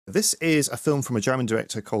This is a film from a German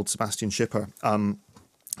director called Sebastian Schipper,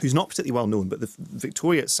 who's not particularly well known, but the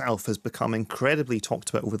Victoria itself has become incredibly talked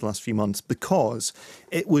about over the last few months because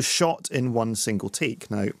it was shot in one single take.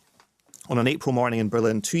 Now, on an April morning in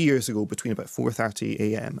Berlin 2 years ago, between about 4:30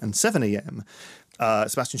 a.m. and 7 a.m.,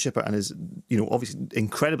 Sebastian Schipper and his, obviously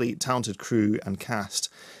incredibly talented crew and cast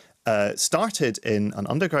started in an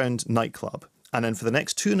underground nightclub, and then for the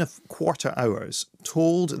next 2.25 hours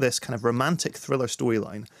told this kind of romantic thriller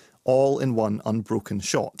storyline all in one unbroken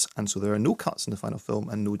shot. And so there are no cuts in the final film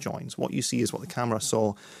and no joins. What you see is what the camera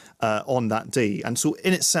saw on that day. And so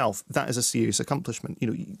in itself, that is a serious accomplishment.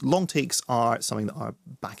 Long takes are something that are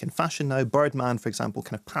back in fashion now. Birdman, for example,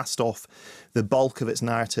 kind of passed off the bulk of its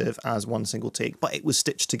narrative as one single take, but it was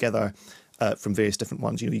stitched together from various different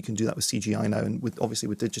ones. You can do that with CGI now, and obviously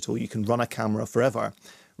with digital, you can run a camera forever,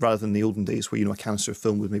 rather than the olden days where, a canister of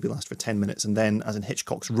film would maybe last for 10 minutes. And then, as in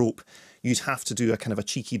Hitchcock's Rope, you'd have to do a kind of a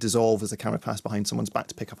cheeky dissolve as the camera passed behind someone's back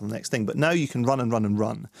to pick up on the next thing. But now you can run and run and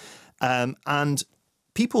run. And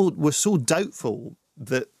people were so doubtful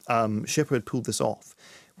that Schipper had pulled this off.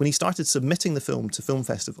 When he started submitting the film to film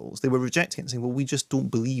festivals, they were rejecting it and saying, well, we just don't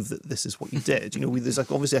believe that this is what you did. There's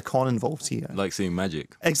obviously a con involved here. Like seeing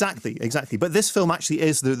magic. Exactly. But this film actually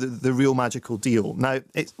is the real magical deal. Now,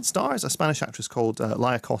 it stars a Spanish actress called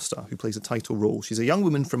Laia Costa, who plays a title role. She's a young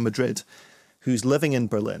woman from Madrid who's living in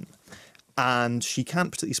Berlin. And she can't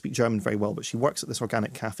particularly speak German very well, but she works at this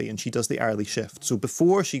organic cafe and she does the early shift. So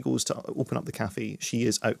before she goes to open up the cafe, she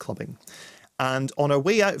is out clubbing. And on her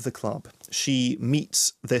way out of the club, she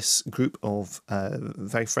meets this group of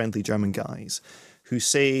very friendly German guys who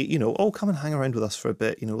say, oh, come and hang around with us for a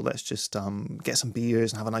bit. Let's just get some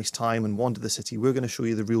beers and have a nice time and wander the city. We're going to show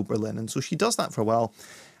you the real Berlin. And so she does that for a while.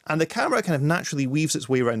 And the camera kind of naturally weaves its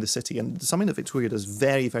way around the city. And something that Victoria does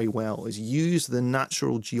very, very well is use the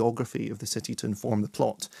natural geography of the city to inform the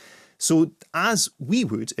plot. So as we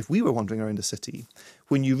would, if we were wandering around a city,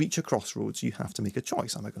 when you reach a crossroads, you have to make a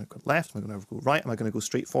choice. Am I going to go left? Am I going to go right? Am I going to go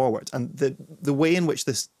straight forward? And the way in which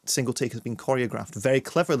this single take has been choreographed very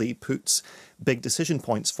cleverly puts big decision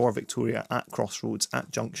points for Victoria at crossroads, at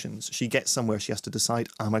junctions. She gets somewhere, she has to decide,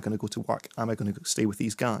 am I going to go to work? Am I going to stay with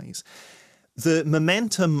these guys? The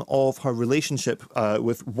momentum of her relationship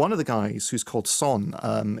with one of the guys, who's called Son,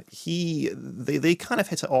 they kind of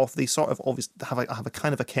hit it off. They sort of obviously have a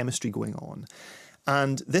kind of a chemistry going on.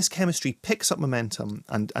 And this chemistry picks up momentum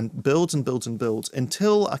and builds and builds and builds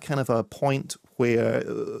until a kind of a point where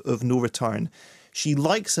of no return. She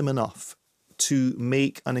likes him enough to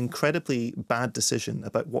make an incredibly bad decision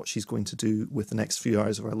about what she's going to do with the next few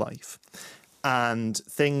hours of her life. And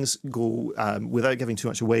things go, without giving too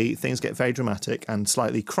much away, things get very dramatic and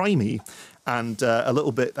slightly crimey and a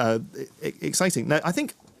little bit exciting. Now, I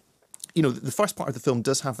think, the first part of the film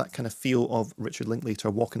does have that kind of feel of Richard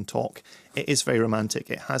Linklater, Walk and Talk. It is very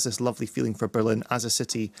romantic. It has this lovely feeling for Berlin as a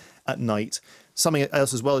city at night. Something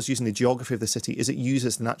else, as well as using the geography of the city, is it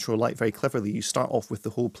uses the natural light very cleverly. You start off with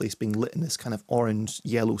the whole place being lit in this kind of orange,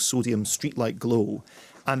 yellow, sodium streetlight glow.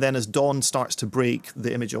 And then as dawn starts to break,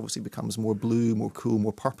 the image obviously becomes more blue, more cool,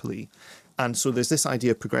 more purpley. And so there's this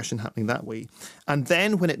idea of progression happening that way. And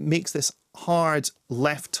then when it makes this hard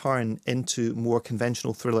left turn into more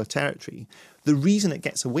conventional thriller territory, the reason it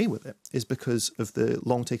gets away with it is because of the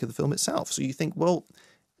long take of the film itself. So you think, well,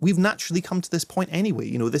 we've naturally come to this point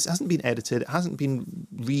anyway. This hasn't been edited. It hasn't been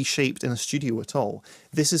reshaped in a studio at all.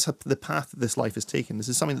 This is the path that this life has taken. This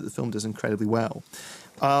is something that the film does incredibly well.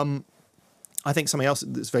 I think something else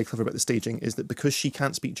that's very clever about the staging is that because she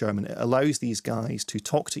can't speak German, it allows these guys to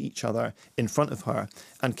talk to each other in front of her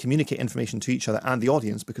and communicate information to each other and the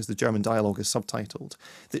audience, because the German dialogue is subtitled,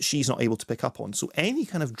 that she's not able to pick up on. So any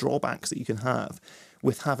kind of drawbacks that you can have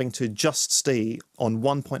with having to just stay on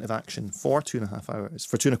one point of action for 2.5 hours,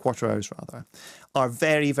 for 2.25 hours rather, are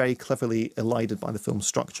very, very cleverly elided by the film's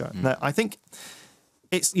structure. Now, I think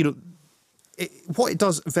it's, what it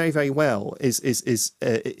does very, very well is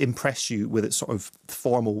impress you with its sort of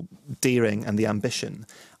formal daring and the ambition.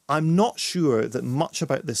 I'm not sure that much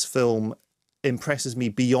about this film impresses me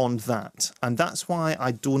beyond that. And that's why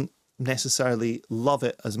I don't necessarily love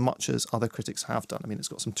it as much as other critics have done. I mean, it's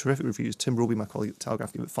got some terrific reviews. Tim Roby, my colleague at The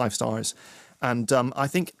Telegraph, gave it 5 stars. And I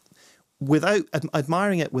think without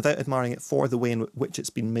admiring it for the way in which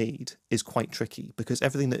it's been made is quite tricky, because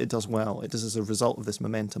everything that it does well, it does as a result of this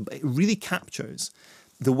momentum. But it really captures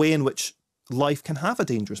the way in which life can have a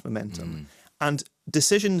dangerous momentum. And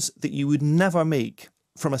decisions that you would never make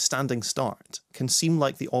from a standing start can seem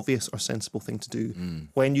like the obvious or sensible thing to do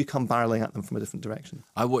when you come barreling at them from a different direction.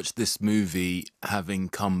 I watched this movie having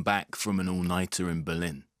come back from an all-nighter in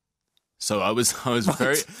Berlin. So I was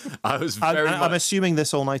very. I'm assuming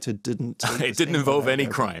this all-nighter didn't. It didn't involve any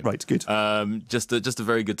crime. Right, good. Just a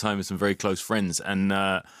very good time with some very close friends, and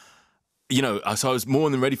so I was more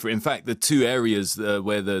than ready for it. In fact, the two areas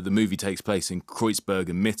where the movie takes place in Kreuzberg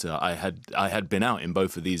and Mitte, I had been out in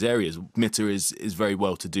both of these areas. Mitte is very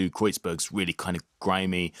well to do. Kreuzberg's really kind of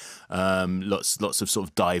grimy, lots of sort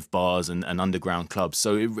of dive bars and underground clubs.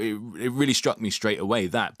 So it really struck me straight away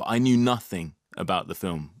that, but I knew nothing about the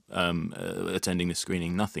film. Attending the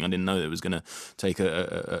screening, nothing. I didn't know that it was going to take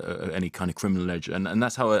any kind of criminal edge, and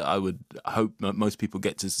that's how I would hope most people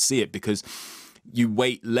get to see it, because you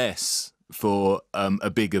wait less for a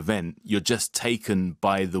big event. You're just taken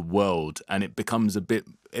by the world, and it becomes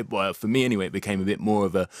well, for me anyway, it became a bit more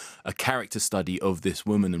of a character study of this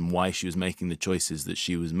woman and why she was making the choices that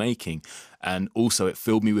she was making. And also it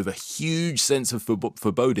filled me with a huge sense of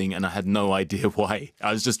foreboding, and I had no idea why.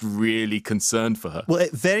 I was just really concerned for her. Well,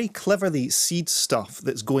 it very cleverly seeds stuff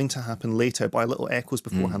that's going to happen later by little echoes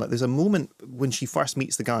beforehand. Like, there's a moment when she first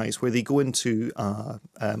meets the guys where they go into a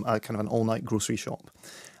kind of an all-night grocery shop,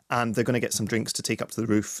 and they're going to get some drinks to take up to the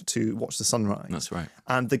roof to watch the sunrise. That's right.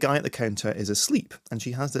 And the guy at the counter is asleep. And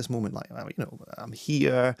she has this moment like, I'm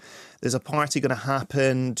here, there's a party going to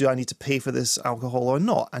happen, do I need to pay for this alcohol or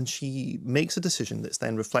not? And she makes a decision that's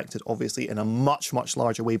then reflected, obviously, in a much, much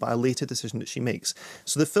larger way by a later decision that she makes.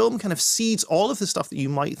 So the film kind of seeds all of the stuff that you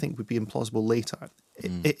might think would be implausible later.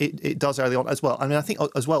 It does early on as well. I mean, I think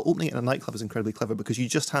as well, opening it in a nightclub is incredibly clever, because you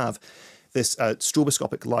just have this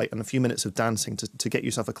stroboscopic light and a few minutes of dancing to get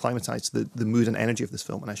yourself acclimatized to the mood and energy of this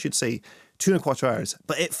film. And I should say 2.25 hours,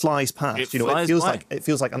 but it flies past. It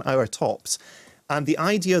feels like an hour tops. And the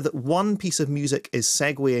idea that one piece of music is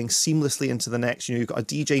segueing seamlessly into the next, you've got a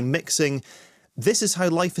DJ mixing. This is how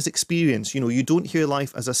life is experienced. You don't hear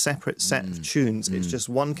life as a separate set of tunes. It's just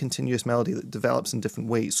one continuous melody that develops in different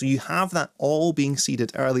ways. So you have that all being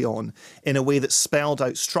seeded early on in a way that's spelled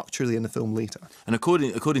out structurally in the film later. And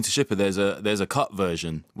according to Schipper, there's a cut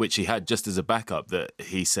version which he had just as a backup that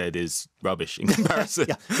he said is rubbish in comparison.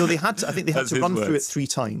 Yeah. So I think they had to run through it 3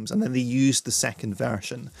 times, and then they used the second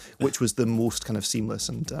version, which was the most kind of seamless,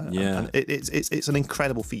 and it's an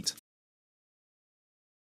incredible feat.